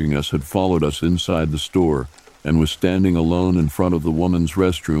was watching us had followed us inside the store and was standing alone in front of the woman's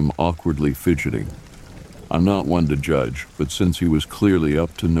restroom, awkwardly fidgeting. I'm not one to judge, but since he was clearly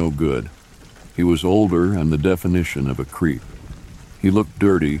up to no good, he was older and the definition of a creep. He looked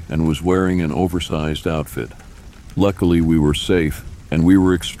dirty and was wearing an oversized outfit. Luckily, we were safe, and we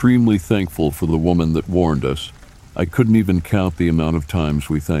were extremely thankful for the woman that warned us. I couldn't even count the amount of times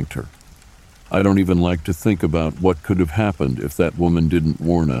we thanked her. I don't even like to think about what could have happened if that woman didn't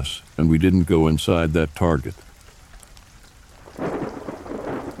warn us and we didn't go inside that Target.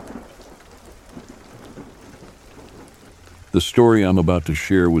 The story I'm about to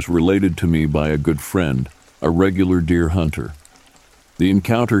share was related to me by a good friend, a regular deer hunter. The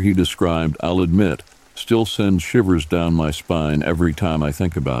encounter he described, I'll admit, still sends shivers down my spine every time I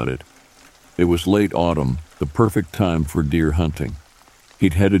think about it. It was late autumn, the perfect time for deer hunting.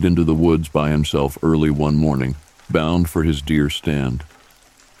 He'd headed into the woods by himself early one morning, bound for his deer stand.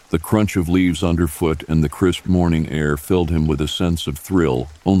 The crunch of leaves underfoot and the crisp morning air filled him with a sense of thrill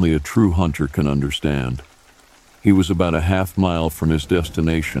only a true hunter can understand. He was about a half mile from his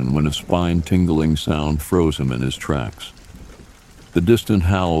destination when a spine-tingling sound froze him in his tracks. The distant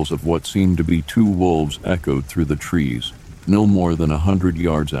howls of what seemed to be two wolves echoed through the trees, no more than 100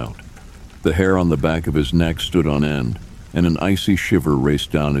 yards out. The hair on the back of his neck stood on end, and an icy shiver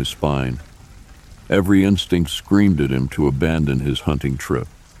raced down his spine. Every instinct screamed at him to abandon his hunting trip.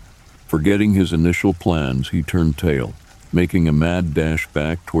 Forgetting his initial plans, he turned tail, making a mad dash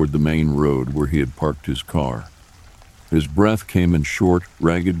back toward the main road where he had parked his car. His breath came in short,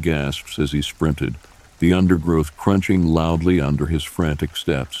 ragged gasps as he sprinted, the undergrowth crunching loudly under his frantic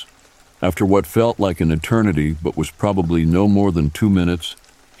steps. After what felt like an eternity but was probably no more than 2 minutes,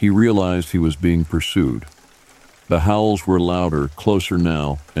 he realized he was being pursued. The howls were louder, closer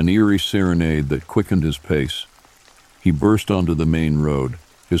now, an eerie serenade that quickened his pace. He burst onto the main road,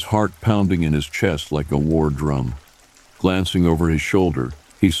 his heart pounding in his chest like a war drum. Glancing over his shoulder,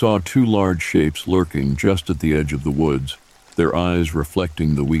 he saw two large shapes lurking just at the edge of the woods, their eyes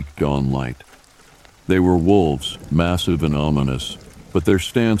reflecting the weak dawn light. They were wolves, massive and ominous, but their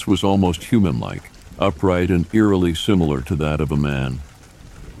stance was almost human-like, upright and eerily similar to that of a man.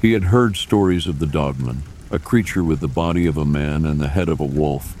 He had heard stories of the dogman, a creature with the body of a man and the head of a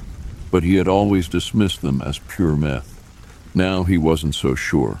wolf, but he had always dismissed them as pure myth. Now he wasn't so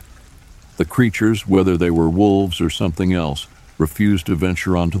sure. The creatures, whether they were wolves or something else, refused to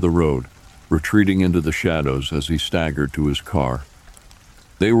venture onto the road, retreating into the shadows as he staggered to his car.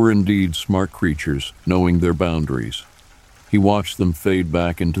 They were indeed smart creatures, knowing their boundaries. He watched them fade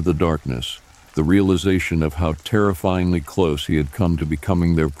back into the darkness, the realization of how terrifyingly close he had come to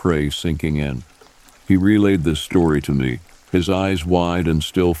becoming their prey sinking in. He relayed this story to me, his eyes wide and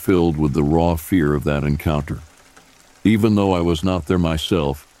still filled with the raw fear of that encounter. Even though I was not there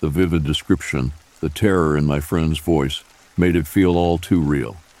myself, the vivid description, the terror in my friend's voice, made it feel all too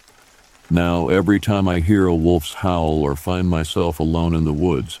real. Now, every time I hear a wolf's howl or find myself alone in the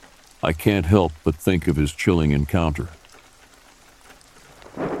woods, I can't help but think of his chilling encounter.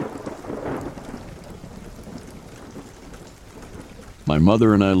 My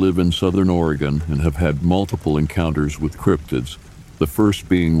mother and I live in southern Oregon and have had multiple encounters with cryptids, the first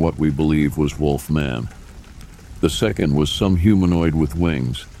being what we believe was Wolfman. The second was some humanoid with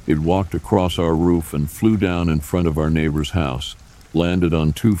wings. It walked across our roof and flew down in front of our neighbor's house, landed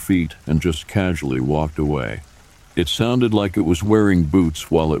on 2 feet, and just casually walked away. It sounded like it was wearing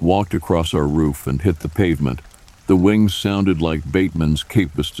boots while it walked across our roof and hit the pavement. The wings sounded like Bateman's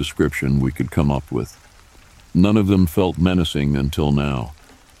capest description we could come up with. None of them felt menacing until now.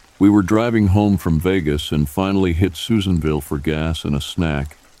 We were driving home from Vegas and finally hit Susanville for gas and a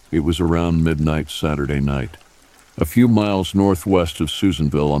snack. It was around midnight Saturday night. A few miles northwest of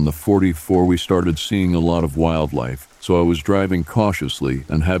Susanville on the 44, we started seeing a lot of wildlife, so I was driving cautiously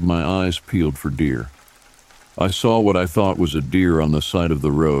and had my eyes peeled for deer. I saw what I thought was a deer on the side of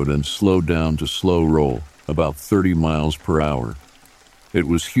the road and slowed down to slow roll, about 30 miles per hour. It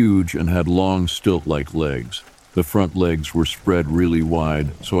was huge and had long stilt-like legs. The front legs were spread really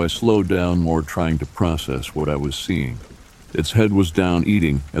wide, so I slowed down more, trying to process what I was seeing. Its head was down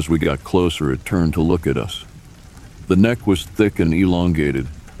eating. As we got closer, it turned to look at us. The neck was thick and elongated.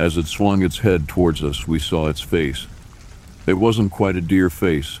 As it swung its head towards us, we saw its face. It wasn't quite a deer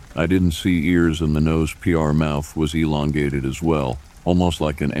face. I didn't see ears, and the nose PR mouth was elongated as well, almost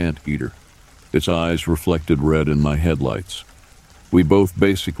like an anteater. Its eyes reflected red in my headlights. We both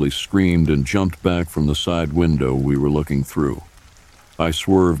basically screamed and jumped back from the side window we were looking through. I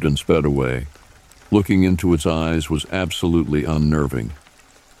swerved and sped away. Looking into its eyes was absolutely unnerving.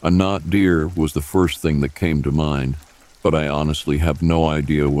 A not deer was the first thing that came to mind, but I honestly have no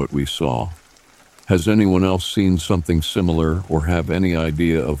idea what we saw. Has anyone else seen something similar or have any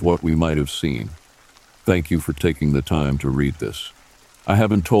idea of what we might have seen? Thank you for taking the time to read this. I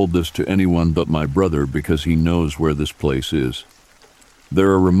haven't told this to anyone but my brother because he knows where this place is. There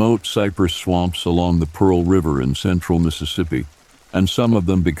are remote cypress swamps along the Pearl River in central Mississippi, and some of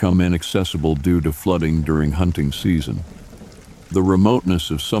them become inaccessible due to flooding during hunting season. The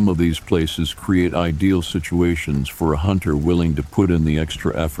remoteness of some of these places create ideal situations for a hunter willing to put in the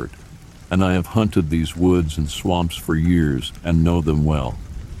extra effort, and I have hunted these woods and swamps for years and know them well.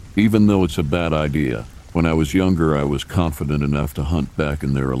 Even though it's a bad idea, when I was younger I was confident enough to hunt back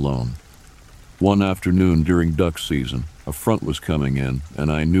in there alone. One afternoon during duck season, a front was coming in,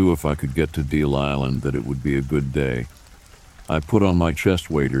 and I knew if I could get to Deal Island that it would be a good day. I put on my chest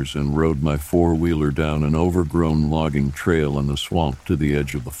waders and rode my four-wheeler down an overgrown logging trail in the swamp to the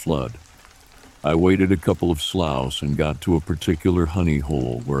edge of the flood. I waited a couple of sloughs and got to a particular honey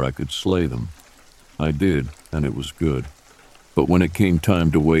hole where I could slay them. I did, and it was good. But when it came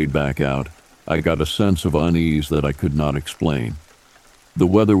time to wade back out, I got a sense of unease that I could not explain. The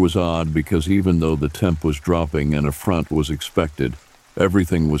weather was odd because even though the temp was dropping and a front was expected,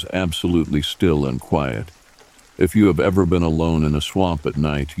 everything was absolutely still and quiet. If you have ever been alone in a swamp at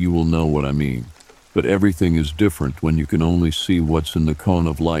night, you will know what I mean. But everything is different when you can only see what's in the cone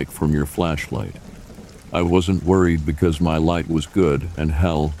of light from your flashlight. I wasn't worried because my light was good, and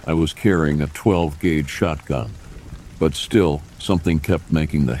hell, I was carrying a 12-gauge shotgun. But still, something kept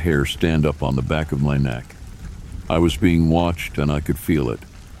making the hair stand up on the back of my neck. I was being watched and I could feel it.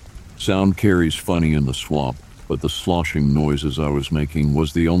 Sound carries funny in the swamp, but the sloshing noises I was making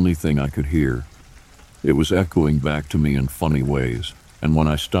was the only thing I could hear. It was echoing back to me in funny ways, and when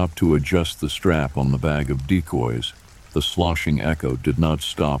I stopped to adjust the strap on the bag of decoys, the sloshing echo did not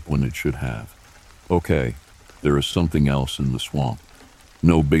stop when it should have. Okay, there is something else in the swamp.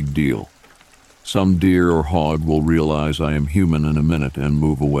 No big deal. Some deer or hog will realize I am human in a minute and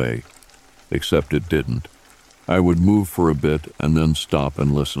move away. Except it didn't. I would move for a bit and then stop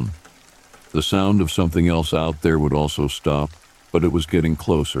and listen. The sound of something else out there would also stop, but it was getting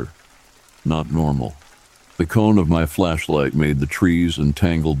closer. Not normal. The cone of my flashlight made the trees and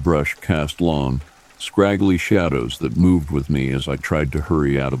tangled brush cast long, scraggly shadows that moved with me as I tried to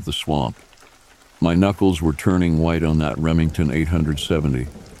hurry out of the swamp. My knuckles were turning white on that Remington 870,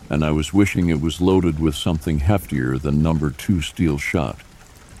 and I was wishing it was loaded with something heftier than number 2 steel shot.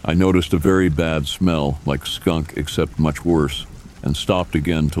 I noticed a very bad smell, like skunk except much worse, and stopped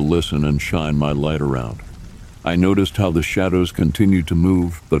again to listen and shine my light around. I noticed how the shadows continued to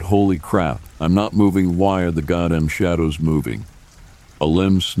move, but holy crap, I'm not moving. Why are the goddamn shadows moving? A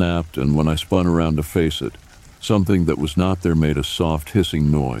limb snapped, and when I spun around to face it, something that was not there made a soft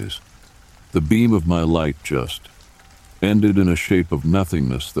hissing noise. The beam of my light just ended in a shape of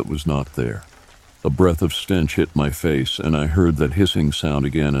nothingness that was not there. A breath of stench hit my face, and I heard that hissing sound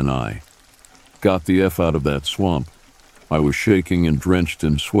again, and I got the F out of that swamp. I was shaking and drenched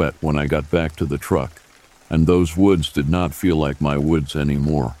in sweat when I got back to the truck, and those woods did not feel like my woods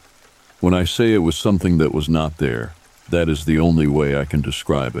anymore. When I say it was something that was not there, that is the only way I can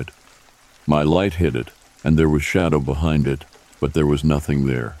describe it. My light hit it, and there was shadow behind it, but there was nothing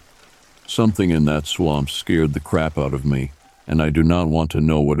there. Something in that swamp scared the crap out of me, and I do not want to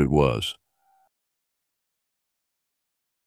know what it was.